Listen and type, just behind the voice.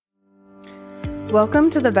Welcome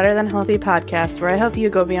to the Better Than Healthy podcast, where I help you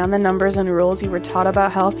go beyond the numbers and rules you were taught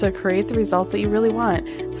about health to create the results that you really want,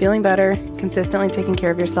 feeling better, consistently taking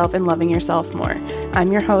care of yourself, and loving yourself more.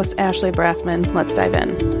 I'm your host, Ashley Braffman. Let's dive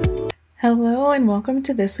in. Hello, and welcome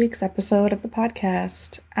to this week's episode of the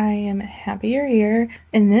podcast. I am happy you're here,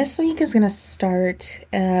 and this week is going to start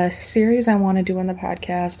a series I want to do on the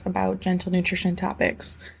podcast about gentle nutrition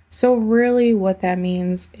topics. So really what that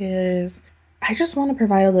means is I just want to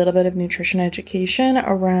provide a little bit of nutrition education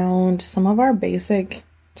around some of our basic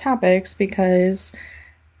topics because,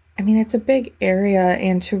 it's a big area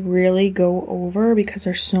and to really go over because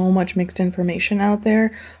there's so much mixed information out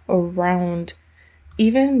there around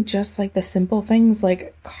even just like the simple things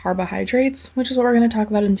like carbohydrates, which is what we're going to talk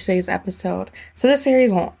about in today's episode. So this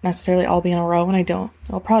series won't necessarily all be in a row, and it'll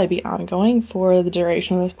probably be ongoing for the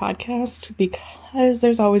duration of this podcast because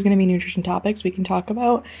there's always going to be nutrition topics we can talk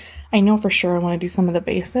about. I know for sure I want to do some of the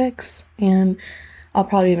basics, and I'll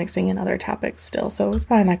probably be mixing in other topics still, so it's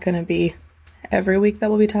probably not going to be every week that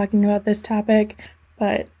we'll be talking about this topic,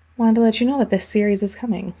 but wanted to let you know that this series is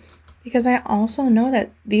coming. Because I also know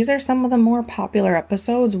that these are some of the more popular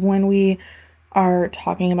episodes when we are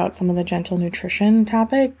talking about some of the gentle nutrition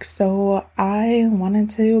topics. So I wanted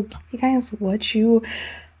to give you guys what you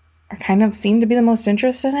are kind of seem to be the most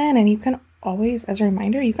interested in. And you can always, as a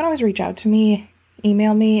reminder, you can always reach out to me,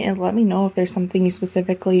 email me, and let me know if there's something you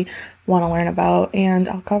specifically want to learn about, and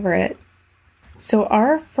I'll cover it. So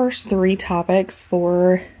our first three topics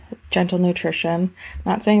for gentle nutrition,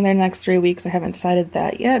 not saying they're next 3 weeks, I haven't decided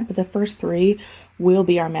that yet, but the first three will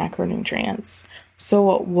be our macronutrients.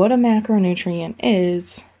 So what a macronutrient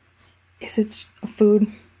is it's a food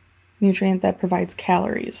nutrient that provides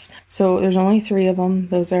calories. So there's only three of them.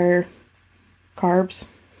 Those are carbs,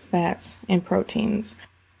 fats, and proteins.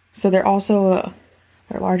 So they're also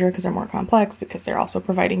they're larger because they're more complex because they're also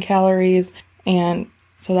providing calories, and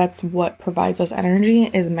so that's what provides us energy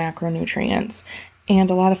is macronutrients.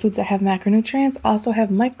 And a lot of foods that have macronutrients also have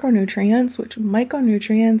micronutrients,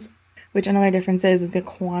 which another difference is the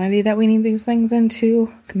quantity that we need these things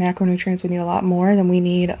into. Macronutrients we need a lot more than we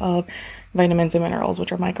need of vitamins and minerals,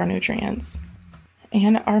 which are micronutrients.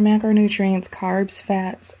 And our macronutrients, carbs,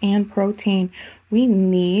 fats, and protein, we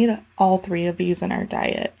need all three of these in our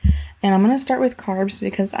diet. And I'm going to start with carbs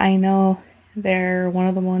because I know they're one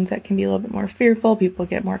of the ones that can be a little bit more fearful. People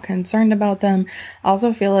get more concerned about them. I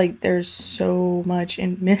also feel like there's so much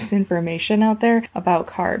misinformation out there about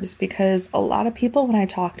carbs because a lot of people, when I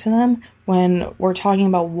talk to them, when we're talking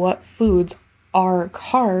about what foods are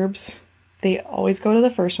carbs, they always go to the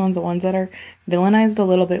first ones, the ones that are villainized a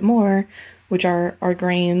little bit more, which are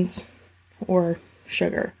grains or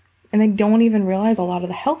sugar. And they don't even realize a lot of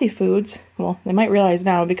the healthy foods. Well, they might realize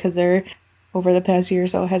now because they're over the past year or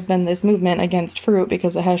so has been this movement against fruit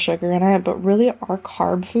because it has sugar in it, but really our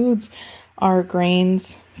carb foods are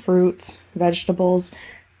grains, fruits, vegetables,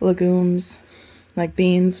 legumes, like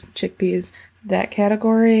beans, chickpeas, that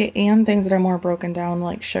category, and things that are more broken down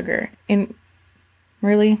like sugar. And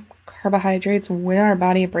really, carbohydrates, when our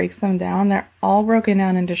body breaks them down, they're all broken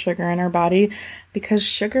down into sugar in our body because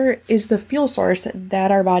sugar is the fuel source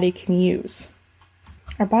that our body can use.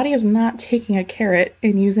 Our body is not taking a carrot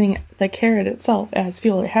and using the carrot itself as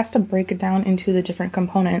fuel. It has to break it down into the different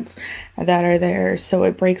components that are there. So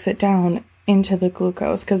it breaks it down into the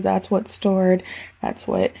glucose because that's what's stored. That's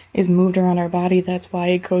what is moved around our body. That's why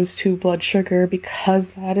it goes to blood sugar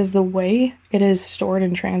because that is the way it is stored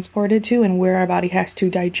and transported to and where our body has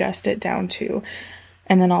to digest it down to.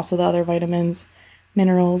 And then also the other vitamins,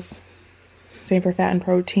 minerals, same for fat and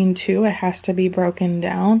protein too. It has to be broken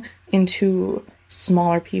down into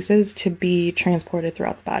smaller pieces to be transported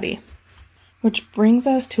throughout the body. Which brings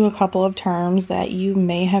us to a couple of terms that you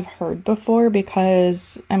may have heard before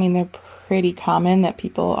because, they're pretty common that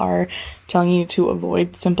people are telling you to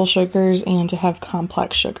avoid simple sugars and to have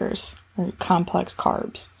complex sugars or complex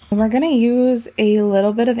carbs. And we're going to use a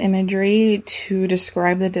little bit of imagery to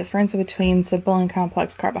describe the difference between simple and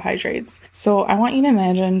complex carbohydrates. So I want you to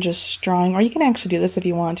imagine just drawing, or you can actually do this if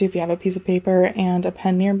you want to, if you have a piece of paper and a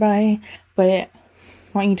pen nearby, but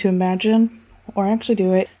I want you to imagine, or actually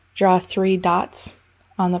do it, draw 3 dots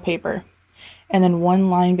on the paper, and then 1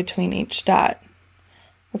 line between each dot.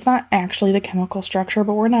 It's not actually the chemical structure,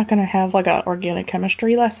 but we're not going to have like an organic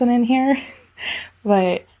chemistry lesson in here.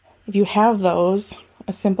 But if you have those,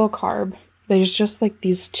 a simple carb, there's just like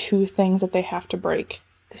these 2 things that they have to break.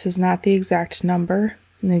 This is not the exact number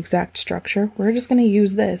and the exact structure. We're just going to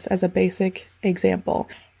use this as a basic example.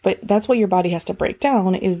 But that's what your body has to break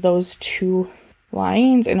down is those 2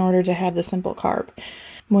 lines in order to have the simple carb.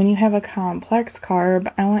 When you have a complex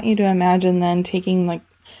carb, I want you to imagine then taking like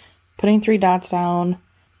putting 3 dots down,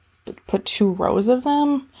 put 2 rows of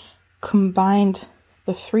them, combined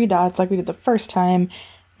the 3 dots like we did the first time,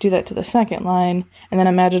 do that to the second line, and then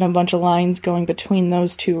imagine a bunch of lines going between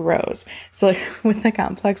those 2 rows. So like with the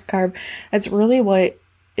complex carb, that's really what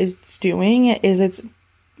it's doing, is it's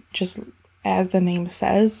just, as the name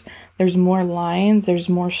says, there's more lines, there's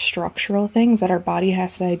more structural things that our body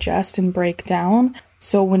has to digest and break down.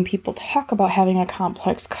 So when people talk about having a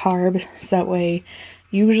complex carb, it's that way,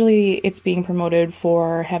 usually it's being promoted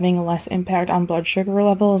for having less impact on blood sugar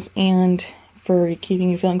levels and for keeping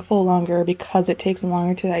you feeling full longer because it takes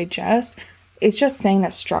longer to digest. It's just saying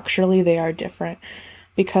that structurally they are different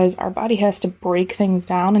because our body has to break things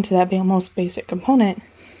down into that most basic component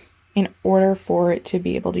in order for it to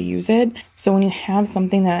be able to use it. So when you have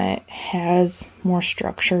something that has more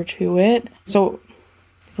structure to it, so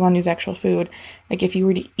if you want to use actual food, like if you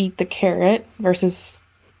were to eat the carrot versus,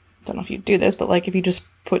 I don't know if you do this, but like if you just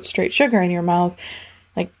put straight sugar in your mouth,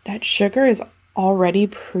 like that sugar is already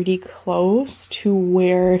pretty close to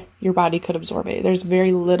where your body could absorb it. There's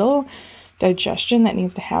very little digestion that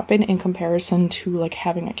needs to happen in comparison to like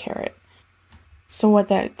having a carrot. So what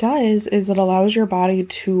that does is it allows your body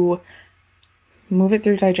to move it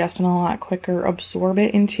through digestion a lot quicker, absorb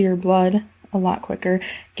it into your blood a lot quicker,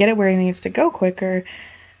 get it where it needs to go quicker,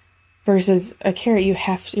 versus a carrot,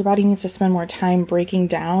 your body needs to spend more time breaking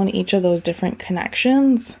down each of those different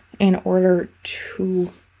connections in order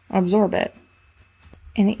to absorb it.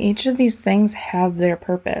 And each of these things have their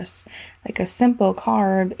purpose. Like a simple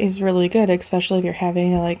carb is really good, especially if you're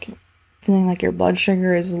having feeling like your blood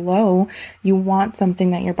sugar is low. You want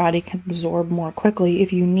something that your body can absorb more quickly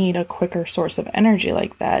if you need a quicker source of energy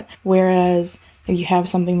like that. Whereas if you have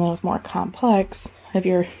something that is more complex, if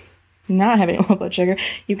you're not having low blood sugar,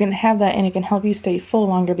 you can have that and it can help you stay full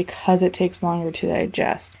longer because it takes longer to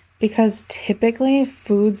digest. Because typically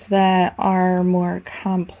foods that are more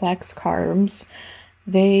complex carbs,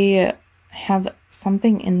 they have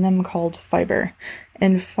something in them called fiber.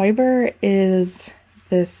 And fiber is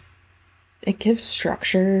it gives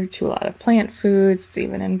structure to a lot of plant foods. It's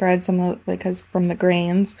even in bread, because from the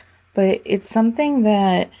grains. But it's something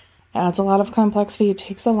that adds a lot of complexity. It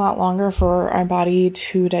takes a lot longer for our body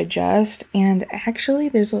to digest. And actually,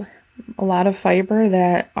 there's a lot of fiber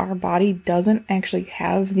that our body doesn't actually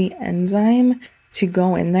have the enzyme to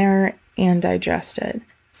go in there and digest it.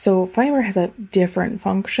 So fiber has a different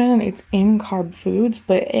function. It's in carb foods,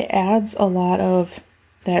 but it adds a lot of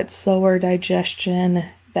that slower digestion,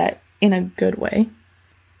 that in a good way.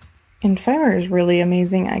 And fiber is really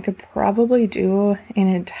amazing. I could probably do an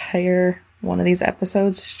entire one of these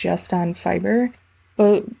episodes just on fiber,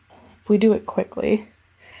 but if we do it quickly.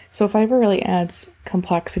 So fiber really adds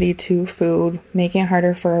complexity to food, making it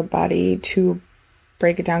harder for our body to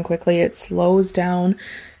break it down quickly. It slows down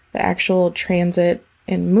the actual transit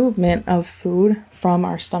and movement of food from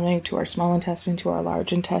our stomach to our small intestine to our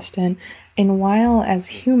large intestine. And while as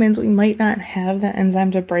humans we might not have the enzyme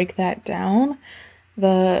to break that down,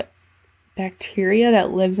 the bacteria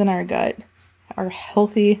that lives in our gut, our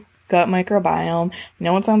healthy gut microbiome. I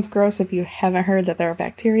know it sounds gross if you haven't heard that there are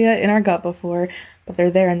bacteria in our gut before, but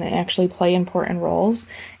they're there and they actually play important roles,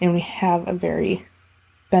 and we have a very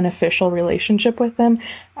beneficial relationship with them.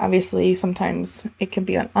 Obviously, sometimes it can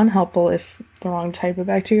be unhelpful if the wrong type of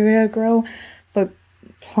bacteria grow, but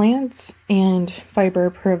plants and fiber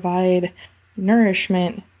provide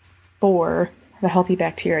nourishment for the healthy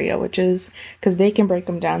bacteria, which is because they can break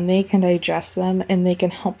them down, they can digest them, and they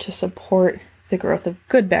can help to support the growth of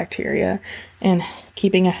good bacteria and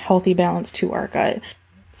keeping a healthy balance to our gut.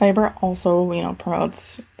 Fiber also,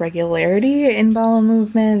 promotes regularity in bowel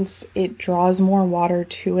movements. It draws more water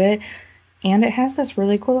to it, and it has this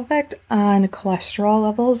really cool effect on cholesterol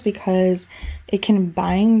levels because it can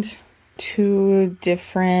bind to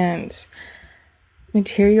different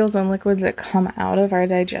materials and liquids that come out of our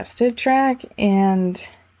digestive tract, and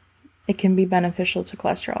it can be beneficial to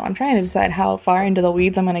cholesterol. I'm trying to decide how far into the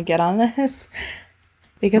weeds I'm going to get on this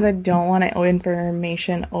because I don't want to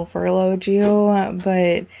information overload you,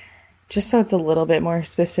 but just so it's a little bit more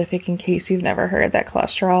specific in case you've never heard that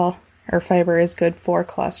cholesterol or fiber is good for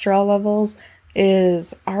cholesterol levels,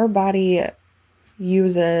 is our body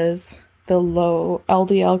uses the low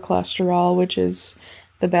LDL cholesterol, which is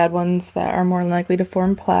the bad ones that are more likely to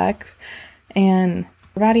form plaques, and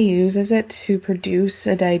our body uses it to produce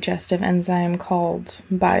a digestive enzyme called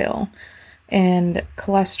bile. And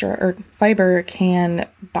cholesterol or fiber can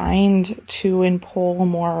bind to and pull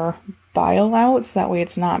more bile out, so that way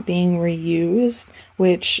it's not being reused,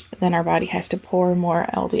 which then our body has to pour more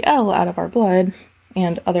LDL out of our blood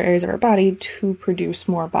and other areas of our body to produce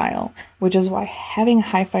more bile, which is why having a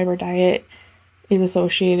high fiber diet is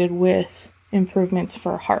associated with improvements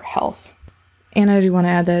for heart health. And I do want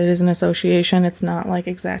to add that it is an association. It's not like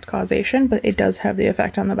exact causation, but it does have the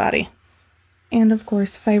effect on the body. And of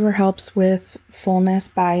course, fiber helps with fullness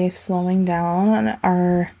by slowing down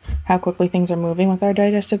how quickly things are moving with our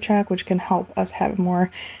digestive tract, which can help us have more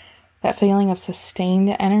that feeling of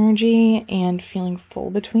sustained energy and feeling full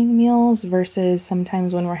between meals, versus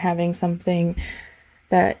sometimes when we're having something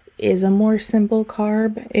that is a more simple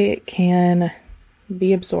carb, it can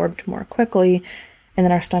be absorbed more quickly, and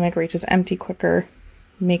then our stomach reaches empty quicker,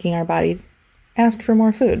 making our body ask for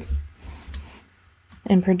more food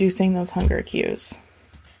and producing those hunger cues.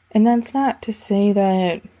 And that's not to say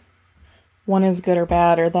that one is good or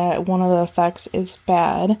bad, or that one of the effects is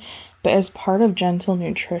bad, but as part of gentle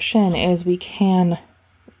nutrition is we can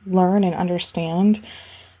learn and understand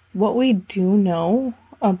what we do know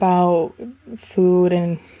about food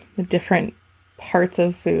and the different parts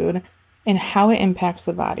of food and how it impacts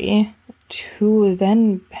the body, to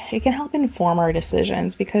then it can help inform our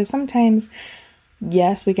decisions. Because sometimes,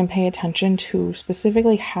 yes, we can pay attention to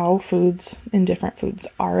specifically how foods and different foods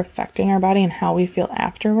are affecting our body and how we feel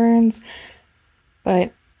afterwards.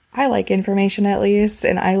 But I like information, at least,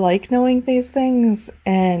 and I like knowing these things,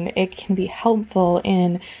 and it can be helpful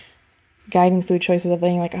in guiding food choices of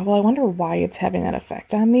being like, oh, well, I wonder why it's having that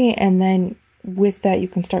effect on me. And then with that, you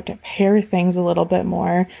can start to pair things a little bit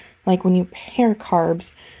more. Like when you pair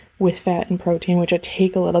carbs with fat and protein, which would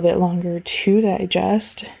take a little bit longer to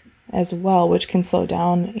digest as well, which can slow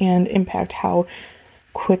down and impact how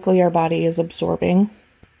quickly our body is absorbing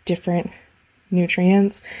different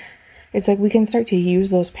nutrients. It's like we can start to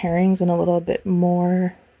use those pairings in a little bit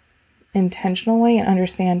more intentional way and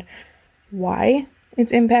understand why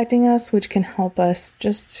it's impacting us, which can help us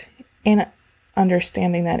just in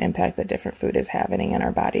understanding that impact that different food is having in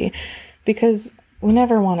our body. Because we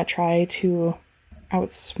never want to try to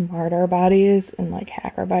outsmart our bodies and like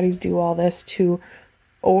hack our bodies, do all this to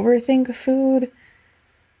overthink food,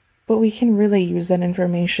 but we can really use that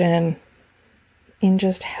information in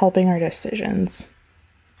just helping our decisions.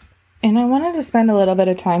 And I wanted to spend a little bit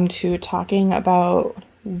of time too talking about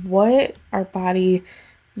what our body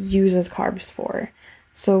uses carbs for.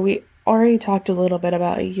 So we already talked a little bit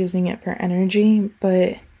about using it for energy,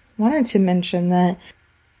 but wanted to mention that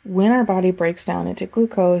when our body breaks down into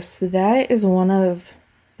glucose, that is one of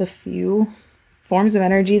the few forms of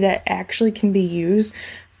energy that actually can be used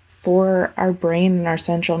for our brain and our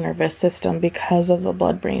central nervous system because of the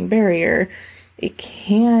blood-brain barrier. It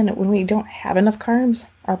can, when we don't have enough carbs,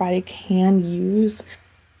 our body can use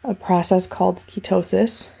a process called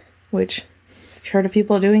ketosis, which if you've heard of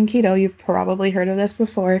people doing keto, you've probably heard of this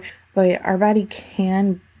before, but our body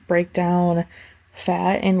can break down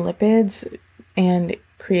fat and lipids and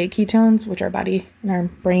create ketones, which our body and our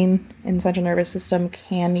brain and central nervous system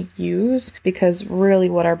can use, because really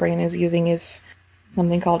what our brain is using is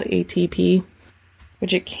something called ATP,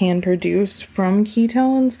 which it can produce from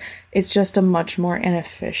ketones. It's just a much more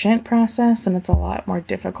inefficient process, and it's a lot more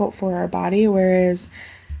difficult for our body, whereas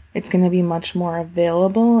it's going to be much more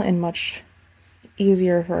available and much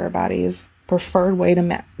easier for our body's preferred way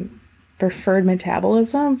to preferred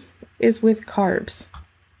metabolism is with carbs.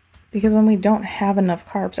 Because when we don't have enough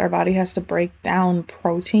carbs, our body has to break down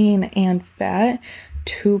protein and fat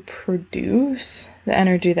to produce the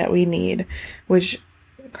energy that we need, which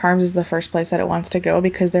carbs is the first place that it wants to go,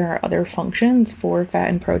 because there are other functions for fat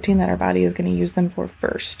and protein that our body is going to use them for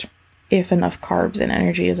first, if enough carbs and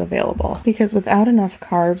energy is available. Because without enough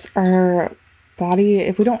carbs, our body,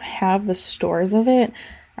 if we don't have the stores of it,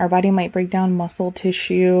 our body might break down muscle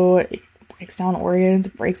tissue, it breaks down organs,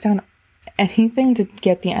 breaks down anything to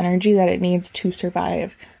get the energy that it needs to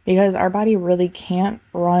survive, because our body really can't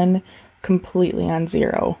run completely on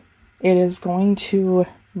zero. It is going to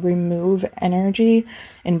remove energy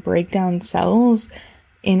and break down cells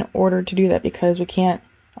in order to do that, because we can't,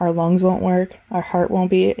 our lungs won't work, our heart won't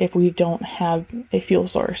beat if we don't have a fuel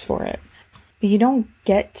source for it. But you don't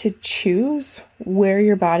get to choose where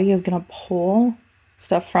your body is going to pull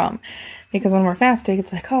stuff from, because when we're fasting,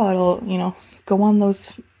 it's like, oh, it'll, go on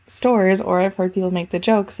those stores. Or I've heard people make the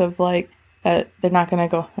jokes of like that they're not going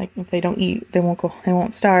to go, like if they don't eat, they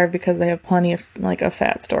won't starve because they have plenty of like a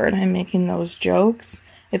fat stored, and making those jokes.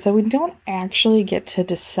 It's like we don't actually get to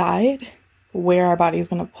decide where our body is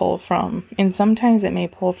going to pull from. And sometimes it may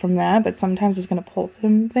pull from that, but sometimes it's going to pull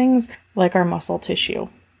from things like our muscle tissue.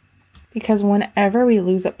 Because whenever we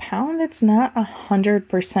lose a pound, it's not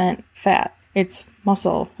 100% fat. It's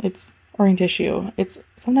muscle, it's organ tissue, it's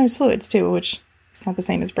sometimes fluids too, which It's not the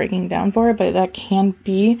same as breaking down for it, but that can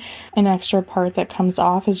be an extra part that comes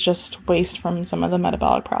off as just waste from some of the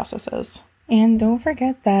metabolic processes. And don't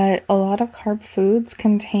forget that a lot of carb foods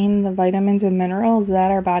contain the vitamins and minerals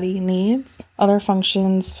that our body needs. Other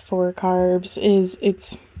functions for carbs is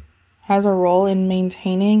it has a role in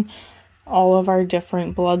maintaining all of our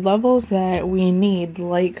different blood levels that we need,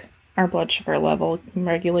 like our blood sugar level,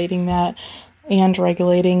 regulating that, and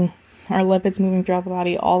regulating our lipids moving throughout the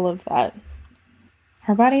body, all of that.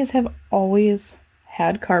 Our bodies have always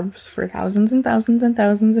had carbs for thousands and thousands and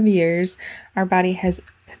thousands of years. Our body has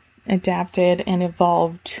adapted and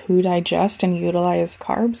evolved to digest and utilize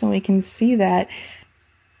carbs, and we can see that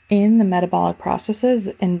in the metabolic processes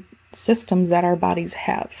and systems that our bodies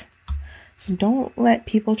have. So don't let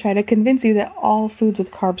people try to convince you that all foods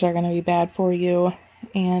with carbs are going to be bad for you.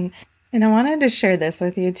 And I wanted to share this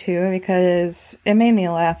with you too, because it made me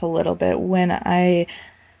laugh a little bit when I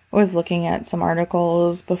was looking at some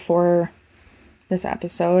articles before this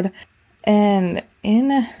episode, and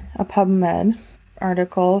in a PubMed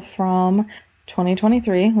article from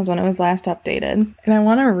 2023 was when it was last updated. And I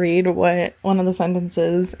want to read what one of the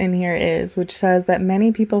sentences in here is, which says that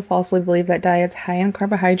many people falsely believe that diets high in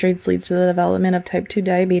carbohydrates leads to the development of type 2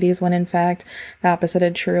 diabetes, when in fact the opposite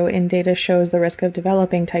is true, and data shows the risk of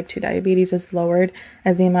developing type 2 diabetes is lowered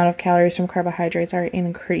as the amount of calories from carbohydrates are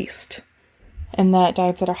increased. And that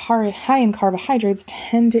diets that are high in carbohydrates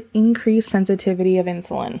tend to increase sensitivity of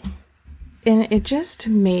insulin. And it just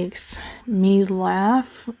makes me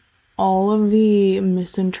laugh, all of the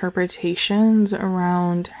misinterpretations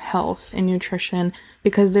around health and nutrition,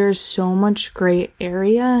 because there's so much gray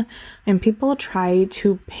area and people try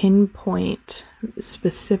to pinpoint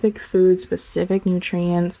specific foods, specific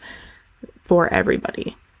nutrients for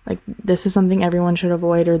everybody. Like, this is something everyone should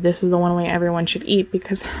avoid, or this is the one way everyone should eat,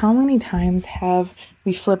 because how many times have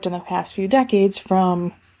we flipped in the past few decades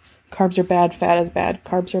from carbs are bad, fat is bad,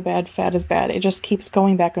 carbs are bad, fat is bad. It just keeps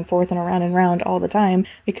going back and forth and around all the time,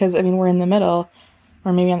 because, we're in the middle,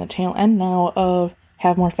 or maybe on the tail end now, of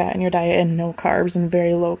have more fat in your diet and no carbs and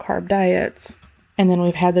very low carb diets. And then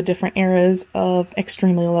we've had the different eras of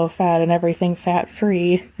extremely low fat and everything fat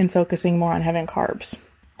free and focusing more on having carbs.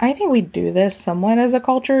 I think we do this somewhat as a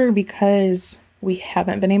culture because we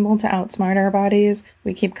haven't been able to outsmart our bodies.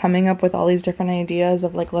 We keep coming up with all these different ideas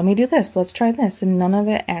of like, let me do this, let's try this. And none of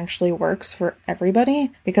it actually works for everybody,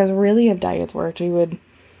 because really if diets worked, we would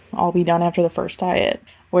all be done after the first diet.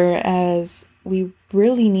 Whereas we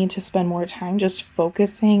really need to spend more time just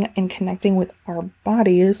focusing and connecting with our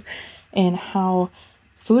bodies and how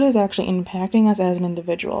food is actually impacting us as an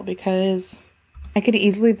individual, because I could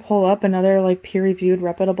easily pull up another peer-reviewed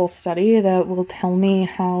reputable study that will tell me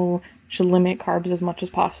how I should limit carbs as much as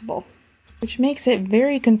possible, which makes it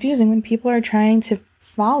very confusing when people are trying to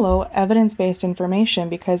follow evidence-based information,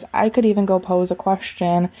 because I could even go pose a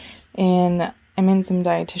question I'm in some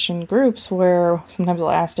dietitian groups where sometimes I'll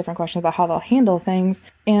ask different questions about how they'll handle things,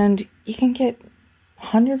 and you can get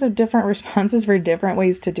hundreds of different responses for different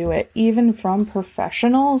ways to do it, even from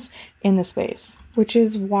professionals in the space, which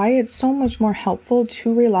is why it's so much more helpful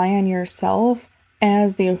to rely on yourself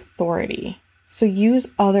as the authority. So use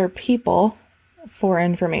other people for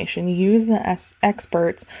information, use the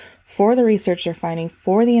experts for the research they're finding,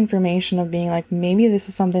 for the information of being like, maybe this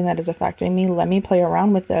is something that is affecting me, let me play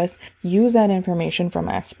around with this, use that information from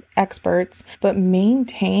experts, but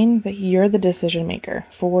maintain that you're the decision maker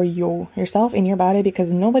for yourself in your body,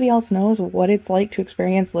 because nobody else knows what it's like to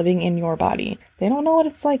experience living in your body. They don't know what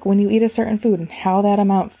it's like when you eat a certain food and how that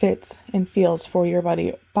amount fits and feels for your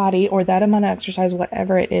body, or that amount of exercise,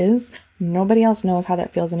 whatever it is. Nobody else knows how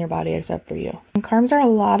that feels in your body except for you. And carbs are a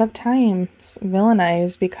lot of times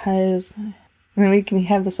villainized because we can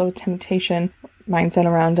have this whole temptation mindset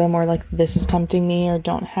around them, or like, this is tempting me, or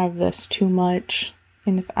don't have this too much.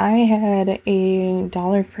 And if I had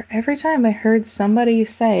 $1 for every time I heard somebody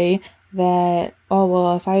say that, oh,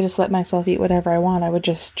 well, if I just let myself eat whatever I want, I would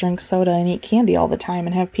just drink soda and eat candy all the time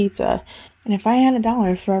and have pizza. And if I had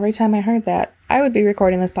 $1 for every time I heard that, I would be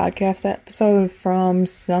recording this podcast episode from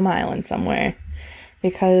some island somewhere,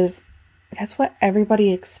 because that's what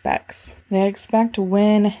everybody expects. They expect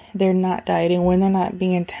when they're not dieting, when they're not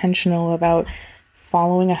being intentional about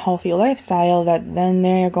following a healthy lifestyle, that then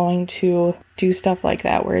they're going to do stuff like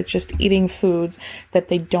that, where it's just eating foods that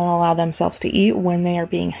they don't allow themselves to eat when they are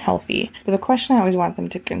being healthy. But the question I always want them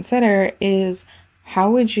to consider is,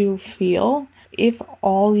 how would you feel if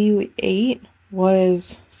all you ate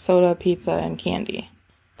was soda, pizza, and candy?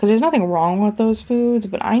 Because there's nothing wrong with those foods,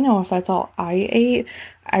 but I know if that's all I ate,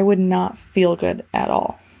 I would not feel good at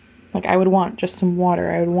all. Like, I would want just some water.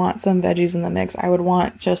 I would want some veggies in the mix. I would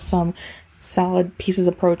want just some solid pieces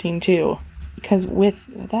of protein too. Because with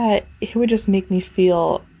that, it would just make me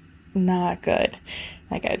feel not good.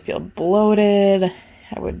 Like I'd feel bloated.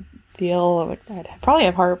 I would feel like I'd probably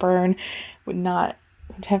have heartburn, would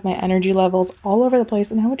have my energy levels all over the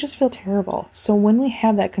place, and I would just feel terrible. So when we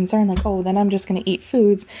have that concern, like, oh, then I'm just going to eat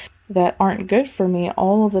foods that aren't good for me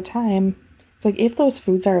all of the time, it's like if those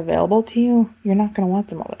foods are available to you, you're not going to want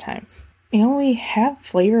them all the time. And we have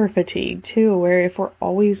flavor fatigue too, where if we're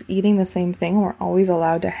always eating the same thing, we're always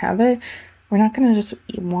allowed to have it, we're not going to just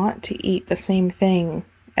want to eat the same thing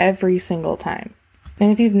every single time.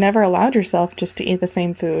 And if you've never allowed yourself just to eat the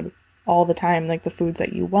same food all the time, like the foods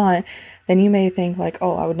that you want, then you may think like,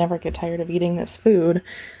 oh, I would never get tired of eating this food.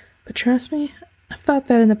 But trust me, I've thought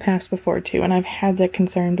that in the past before too, and I've had that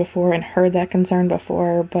concern before and heard that concern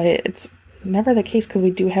before, but it's never the case because we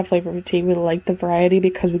do have flavor fatigue. We like the variety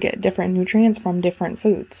because we get different nutrients from different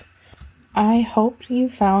foods. I hope you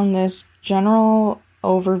found this general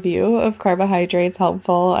overview of carbohydrates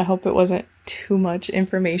helpful. I hope it wasn't too much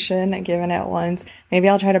information given at once. Maybe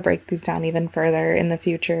I'll try to break these down even further in the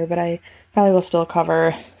future, but I probably will still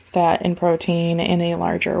cover fat and protein in a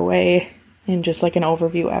larger way in just like an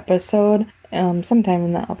overview episode sometime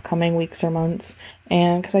in the upcoming weeks or months.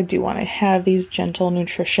 And because I do want to have these gentle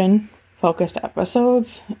nutrition focused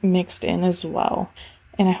episodes mixed in as well.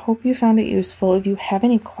 And I hope you found it useful. If you have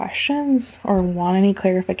any questions or want any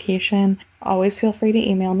clarification, always feel free to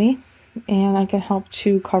email me and I can help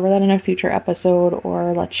to cover that in a future episode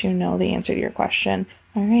or let you know the answer to your question.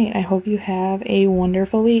 All right, I hope you have a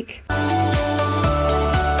wonderful week.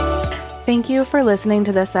 Thank you for listening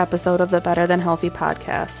to this episode of the Better Than Healthy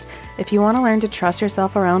podcast. If you want to learn to trust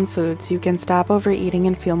yourself around food so you can stop overeating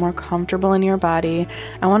and feel more comfortable in your body,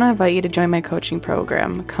 I want to invite you to join my coaching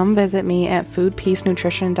program. Come visit me at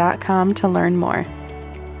foodpeacenutrition.com to learn more.